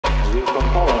We're from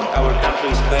Poland. Our country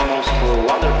is famous for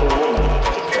wonderful women.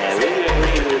 I really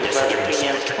agree with your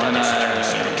opinion.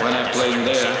 When I played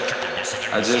there,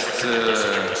 I just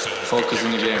focused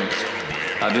on the game.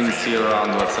 I didn't see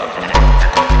around what's happening.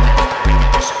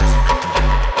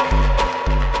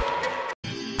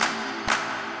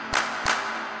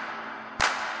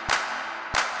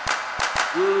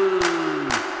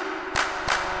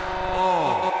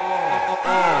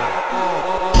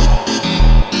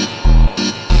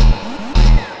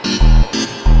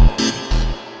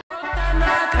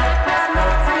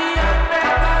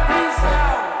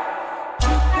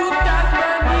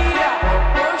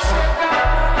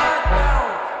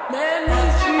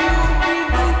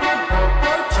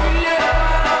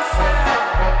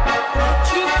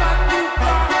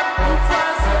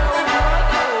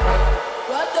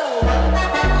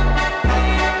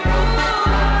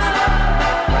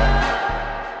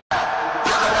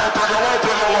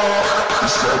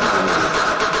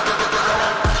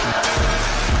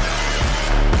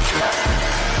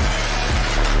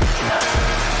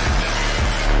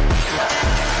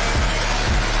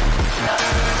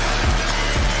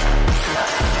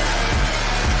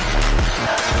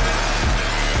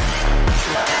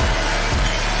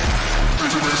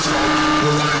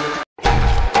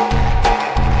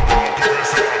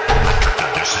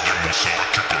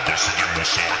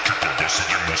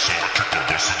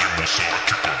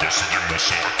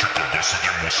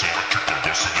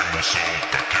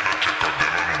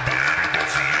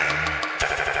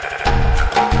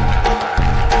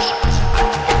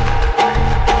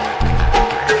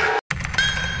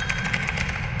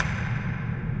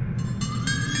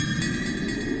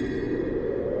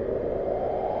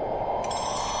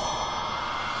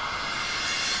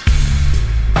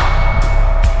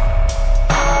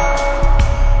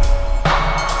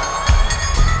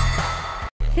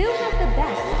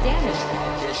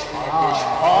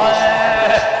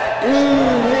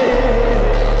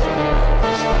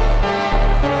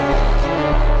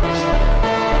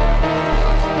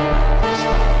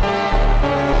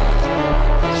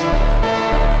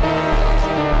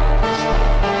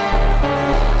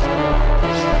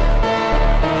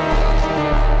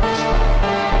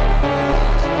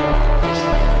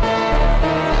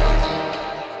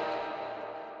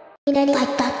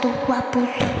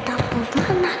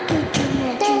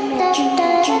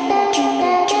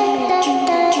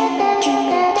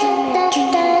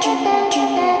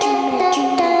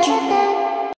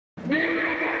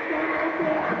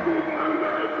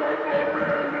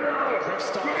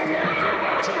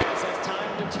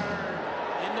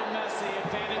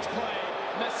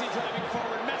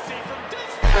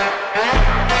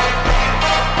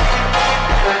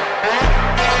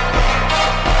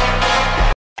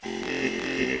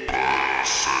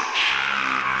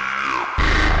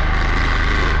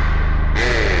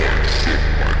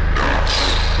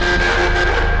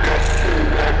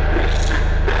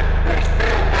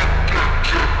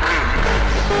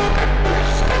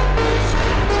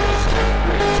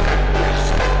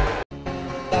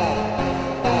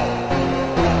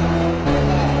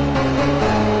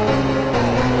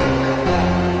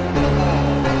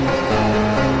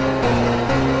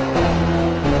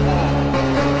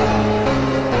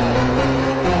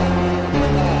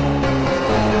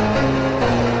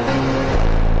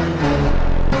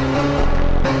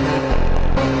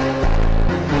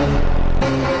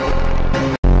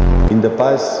 In the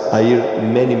past, I hear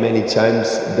many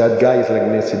times, that guy is like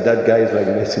Messi, that guy is like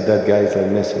Messi, that guy is like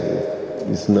Messi.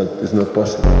 It's not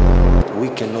possible. We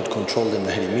cannot control the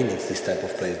 90 minutes, this type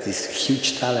of players. This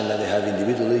huge talent that they have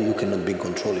individually, you cannot be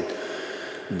controlled.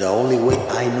 The only way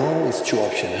I know is two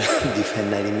options. Defend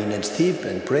 90 minutes deep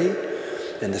and pray.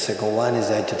 And the second one is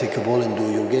to take a ball and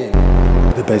do your game.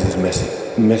 The best is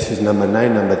Messi. Messi is number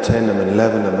 9, number 10, number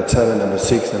 11, number 7, number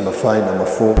 6, number 5, number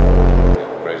 4.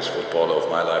 Greatest footballer of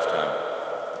my lifetime.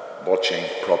 Watching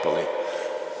properly,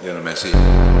 Lionel Messi.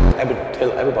 I would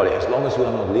tell everybody, as long as you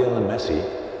are not Lionel Messi,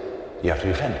 you have to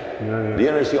defend.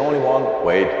 Lionel is the only one,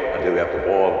 wait until we have the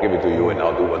ball, give it to you and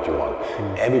now do what you want.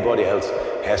 Everybody else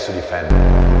has to defend.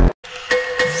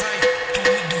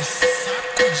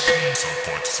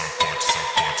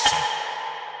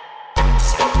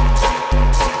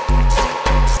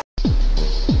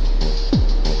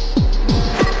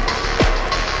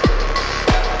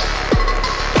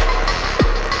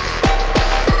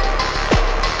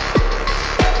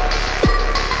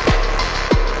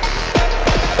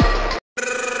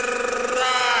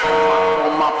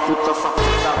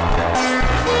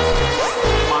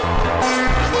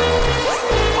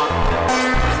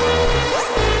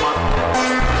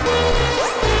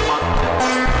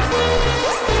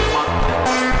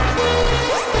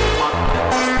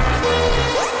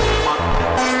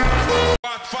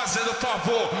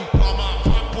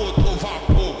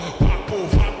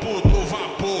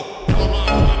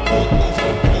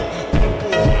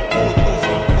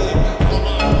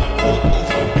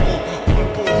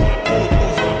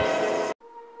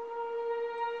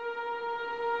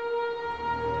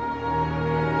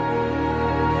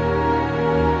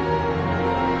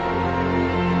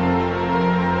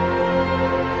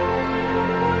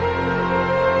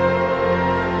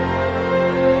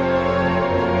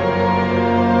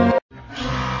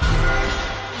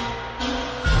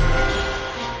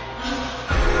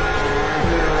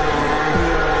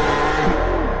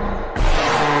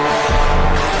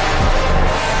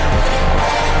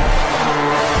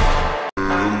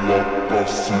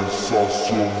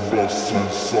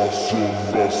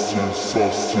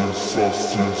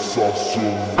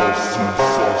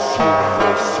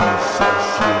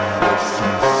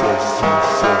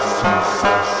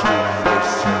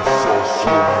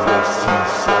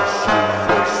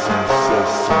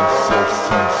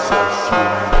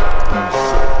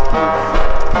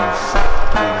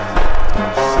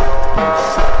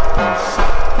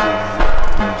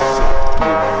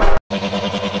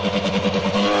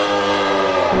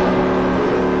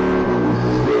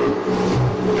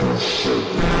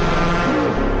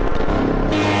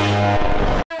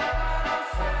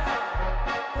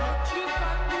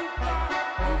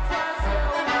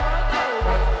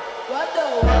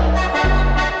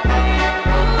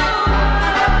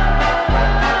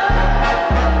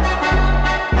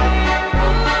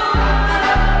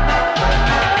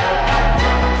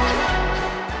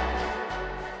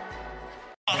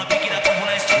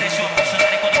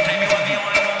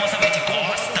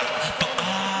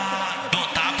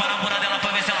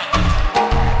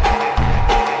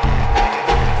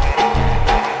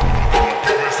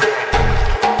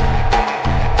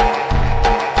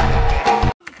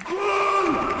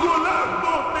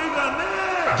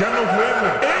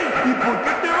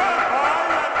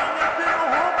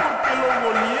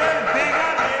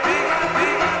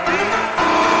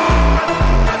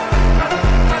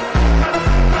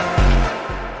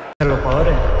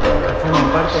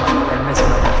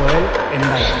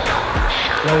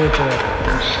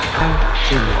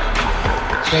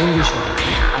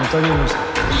 Antonio Musa,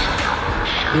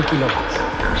 Vicky López,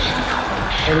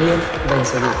 Eliel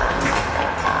Benzelú,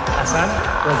 Hassan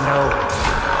Ouedraogo,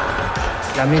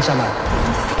 Lamine Yamal.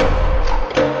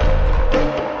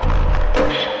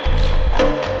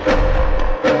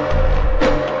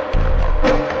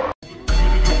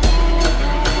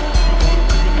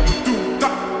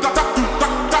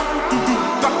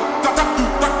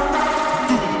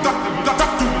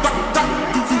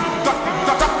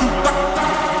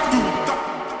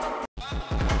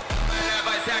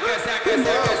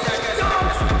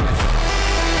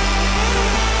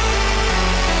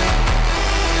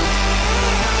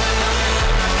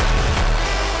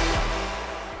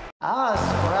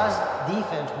 For us,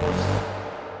 defense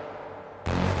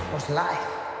was life.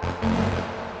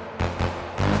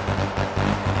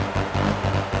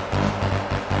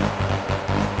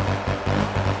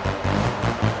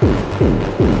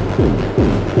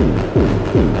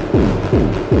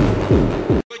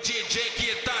 O DJ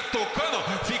que tá tocando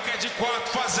fica de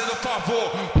quatro fazendo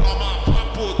favor. Toma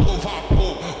papo do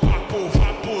vapor, papo,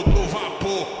 vapo do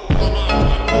vapor. Toma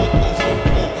papo do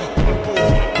vapor, papo,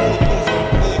 vapo do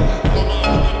vapor. Toma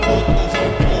papo do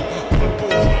vapor, papo,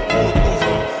 vapo do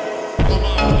vapor.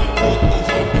 Toma papo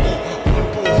do vapor,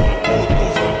 papo, vapo do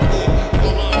vapor.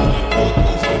 Toma papo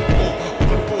do vapor,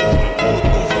 papo, vapo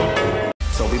do vapor.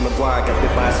 So B. Maguire got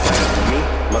bit by a spider. Me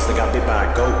must have got bit by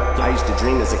a goat. I used to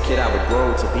dream as a kid I would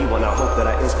grow to be one. I hope that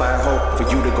I inspire hope for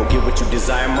you to go get what you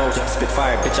desire most. Spit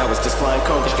fire, bitch, I was just flying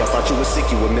coach. Y'all thought you were sick,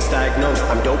 you were misdiagnosed.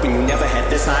 I'm dope and you never had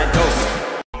this high dose.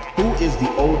 Who is the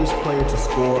oldest player to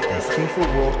score a FIFA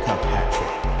World Cup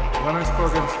hat-trick? When I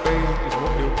scored against Spain, it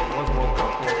was World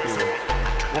Cup.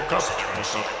 World Cup?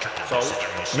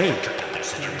 So, me?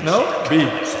 No? B.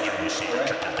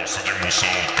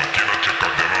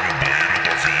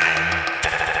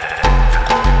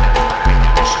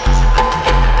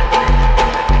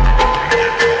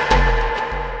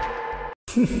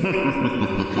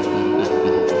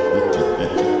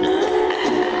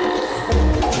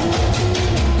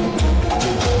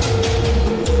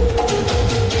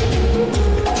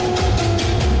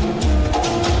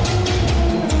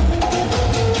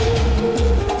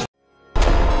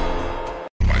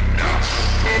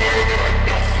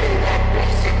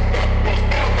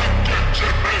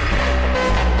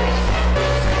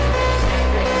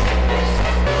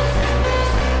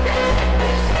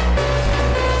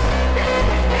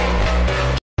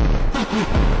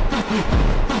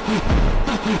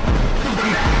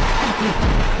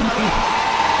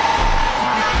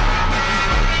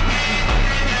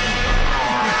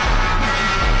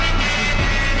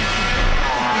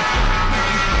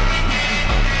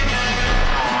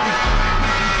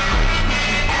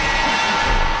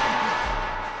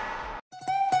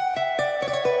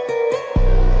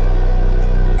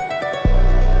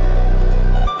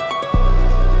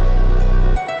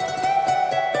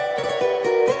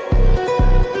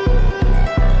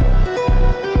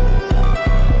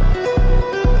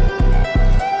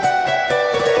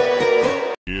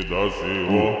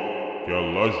 Que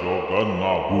ela joga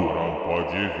na rua,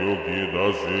 pode ver o Guida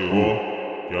Zero.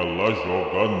 Que ela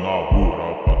joga na rua,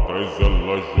 pra trás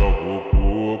ela joga o cu,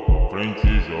 pra frente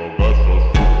joga só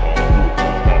surra.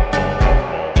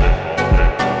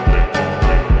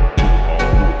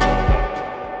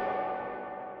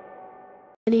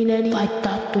 Vai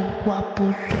tatuar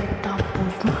pros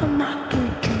tapos, mamato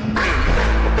de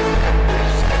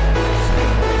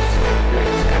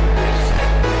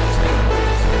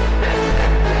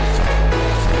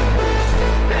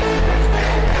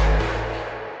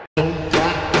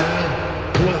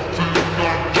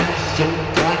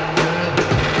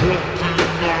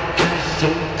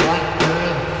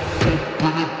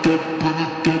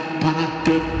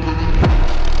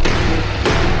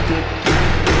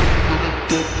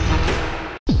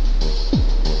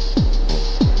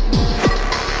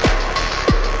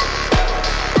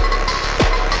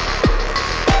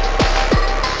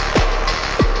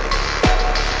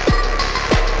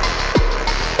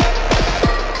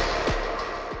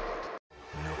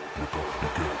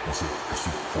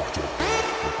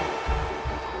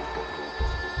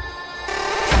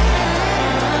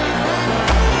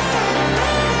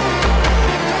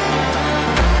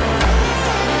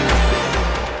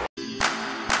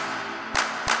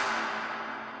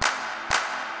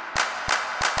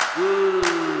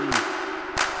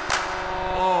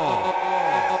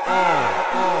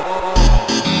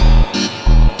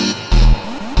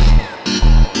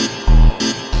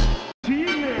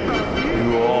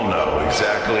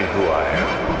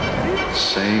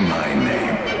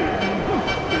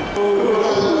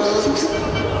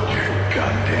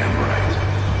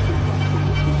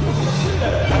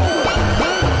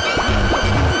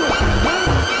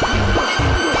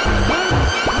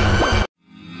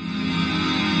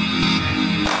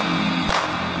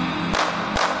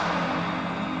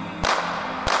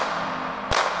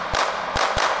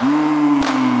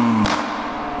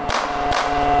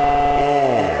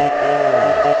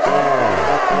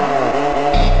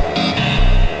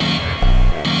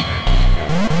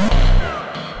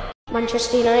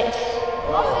Manchester United.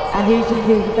 And who's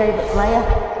your favourite player?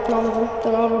 None of them,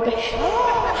 they're all rubbish.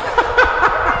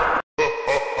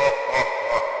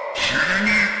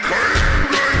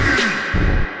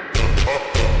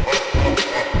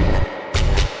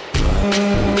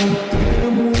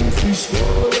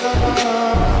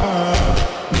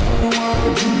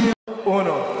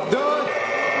 Uno, dos,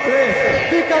 tres.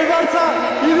 ¡Viva el Barça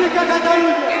y viva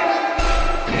Cataluña!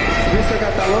 Visca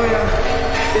Cataluña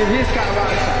y visca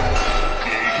Barça.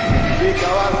 Viva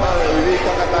Barça y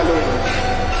viva Cataluña.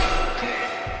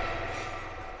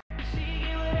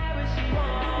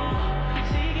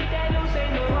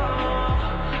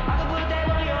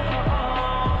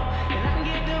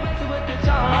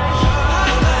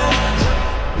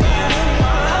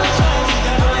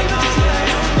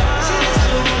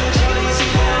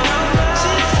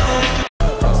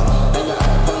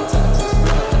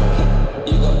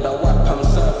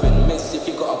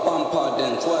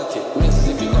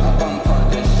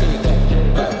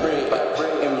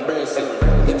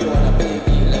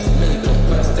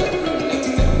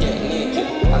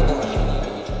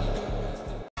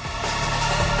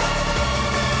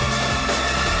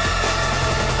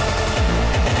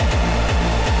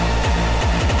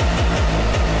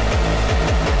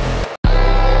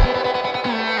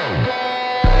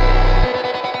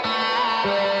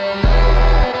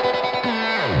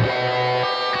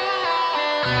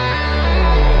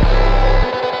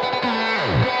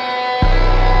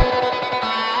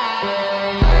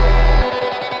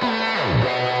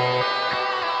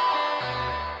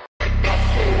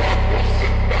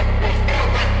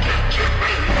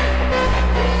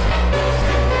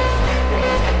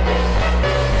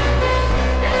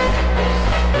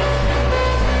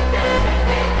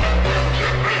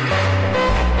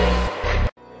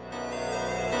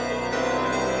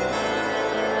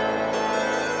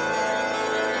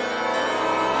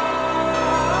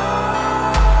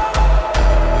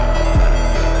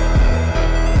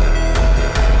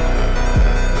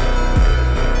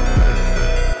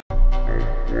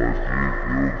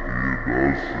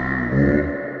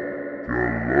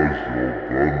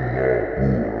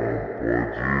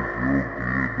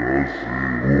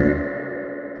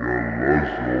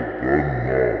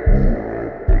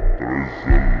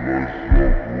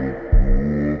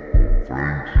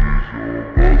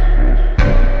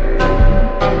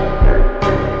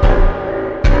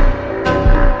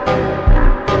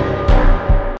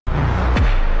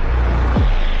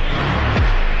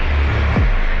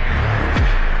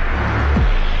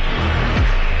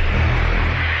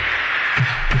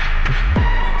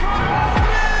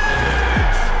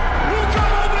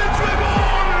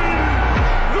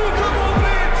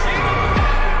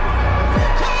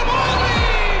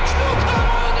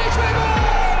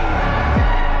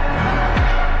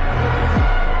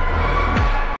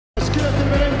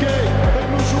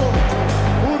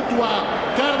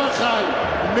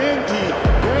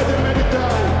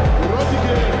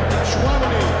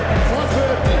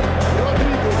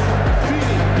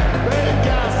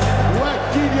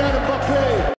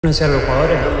 A los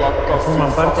jugadores que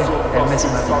forman parte del Messi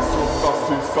Madrid.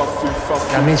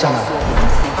 La Messi Madrid.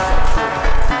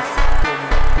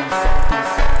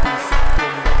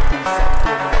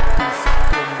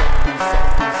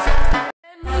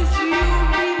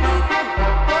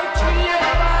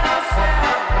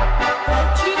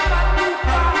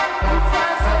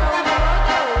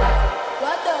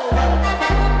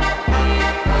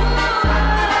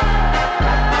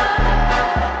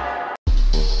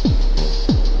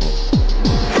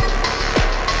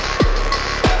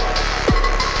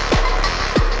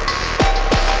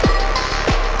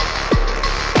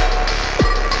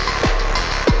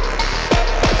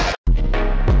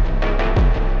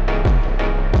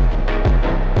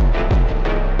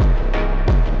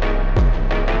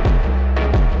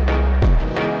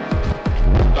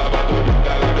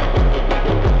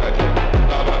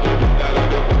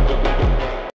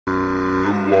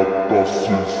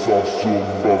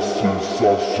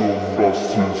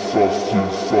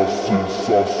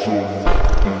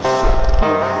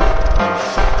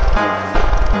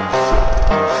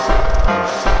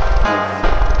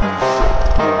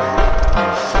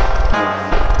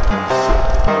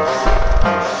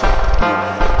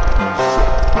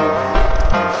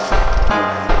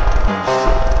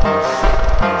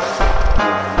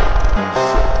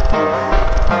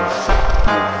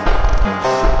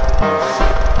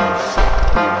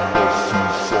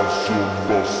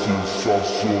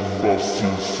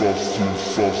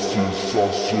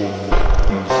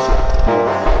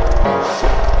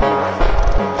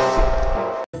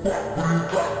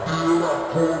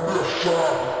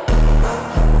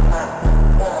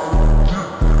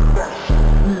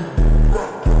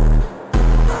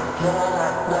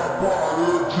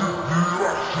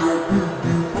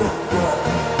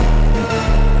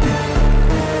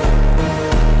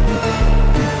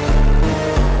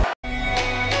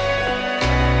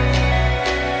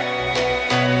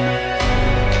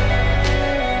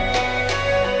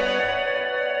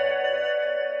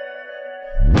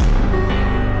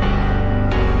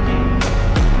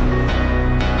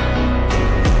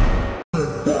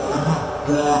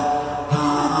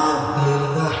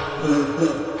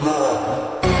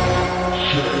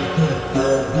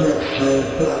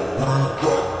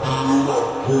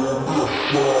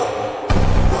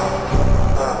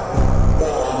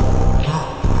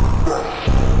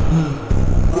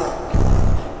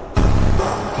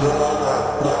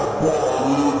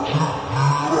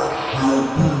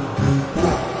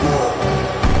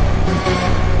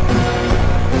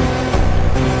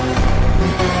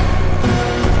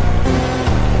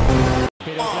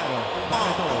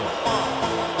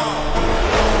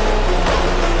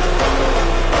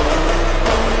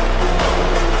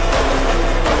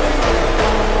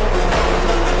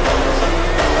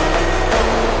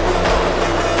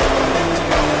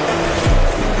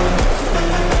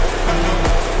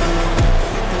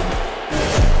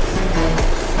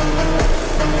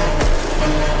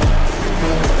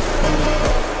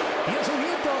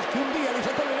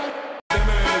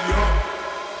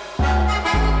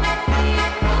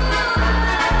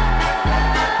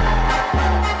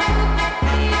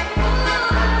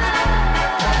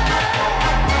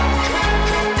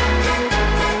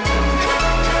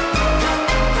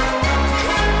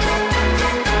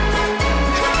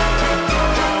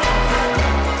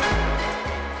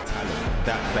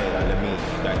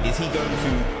 Is he going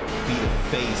to be the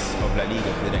face of La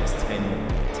Liga for the next 10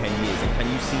 years? And can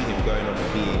you see him going on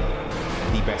and being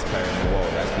the best player in the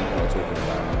world, as people are talking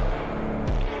about?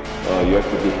 You have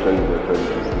to give credit where credit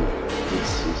is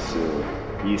due.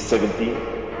 He's 17.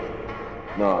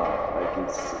 No, like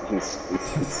it's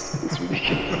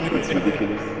ridiculous. It's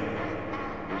ridiculous.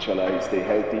 Inshallah, he stay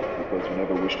healthy because we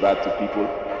never wish bad to people.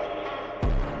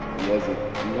 He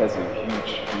has a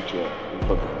huge future in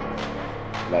front of him.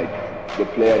 Like the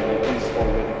player he is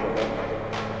already for them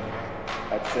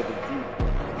at 17.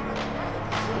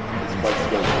 It's quite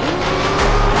scary.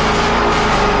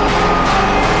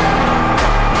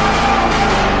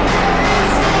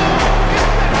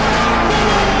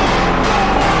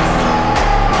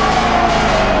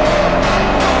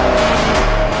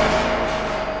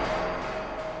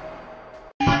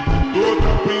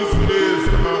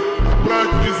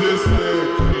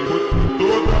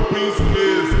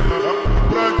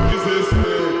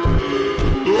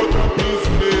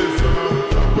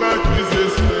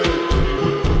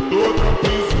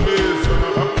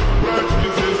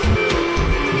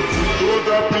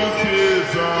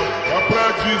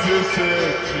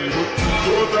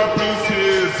 Toda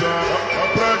princesa,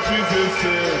 pra 17.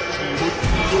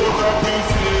 Toda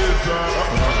princesa,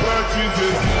 pra 17.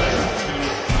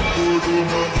 Todo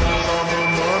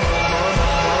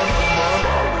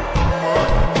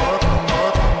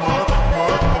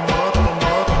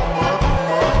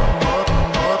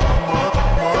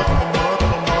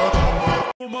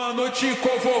Uma noite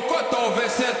convocou,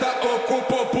 talvez senta ou com o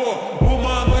popô.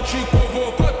 Uma noite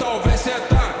convocou, talvez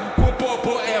senta com o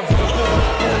popô. É vapo,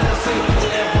 não sei tu,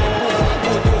 é vapo,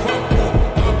 vapo do vapo.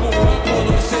 Vapo, vapo,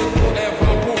 não sei tu, é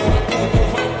vapo, vapo do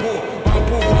vapo.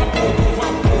 Vapo, vapo do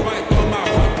vapo, vai tomar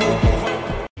vapo do vapo.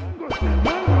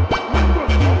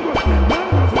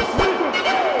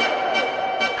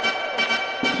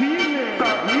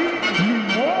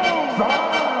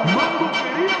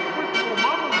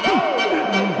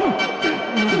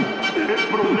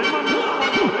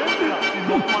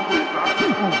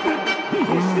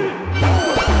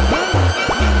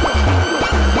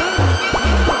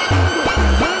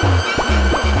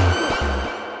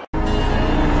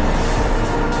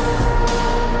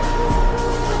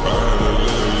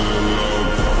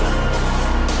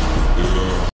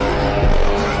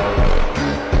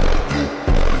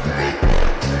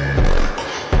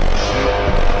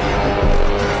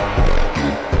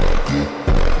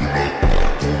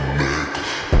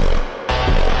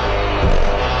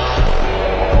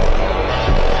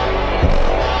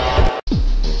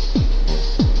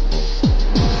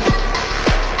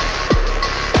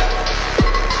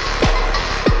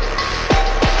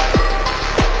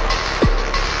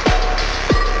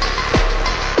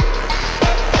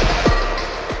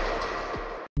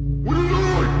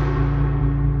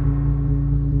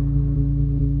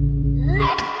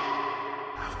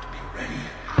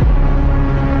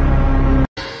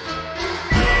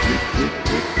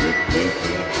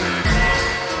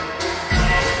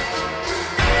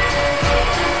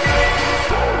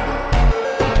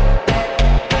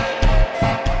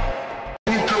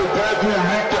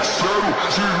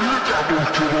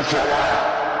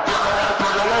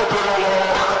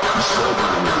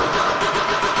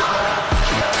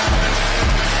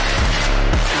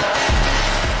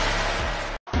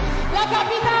 La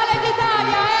capitale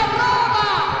d'Italia è Roma!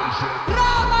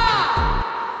 Roma!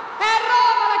 È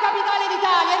Roma la capitale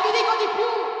d'Italia, e vi dico di più!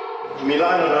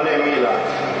 Milano non è Milano.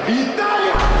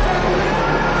 Italia!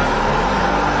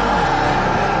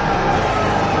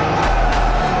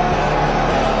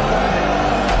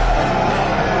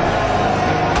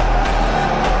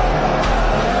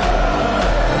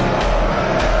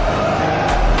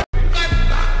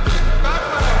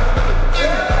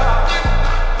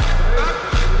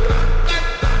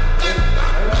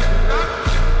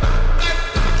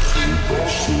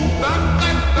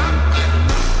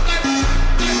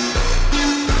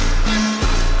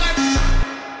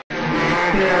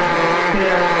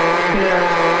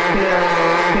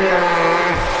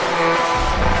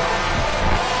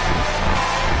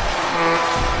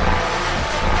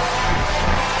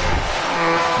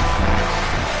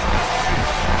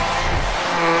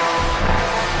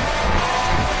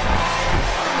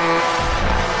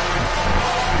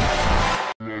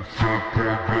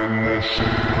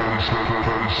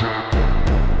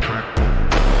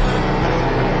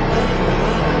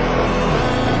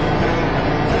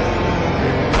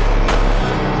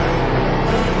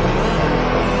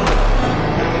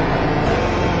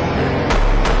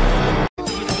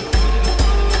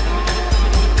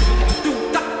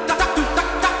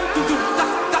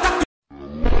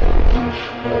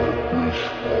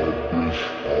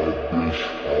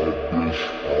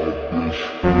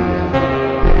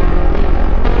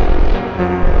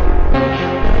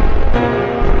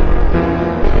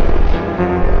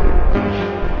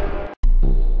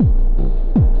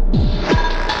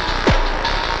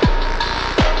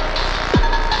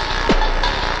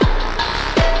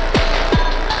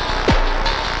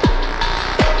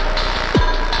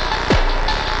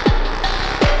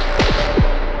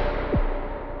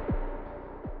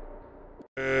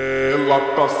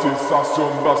 Da sensação,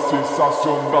 da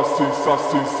sensação, da sensação, da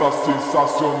sensação,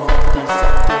 sensação, da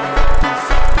sensação,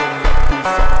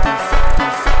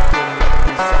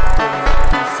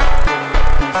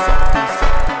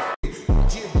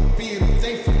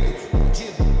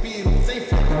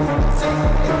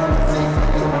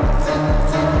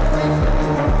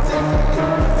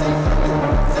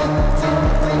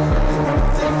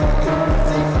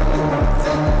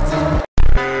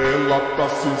 da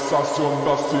sensação,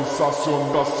 da sensação, da sensação, da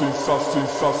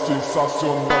sensação,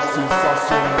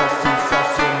 da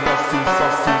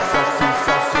sensação, da sensação,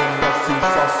 da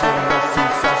sensação, da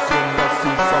sensação, da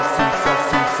sensação, da sensação,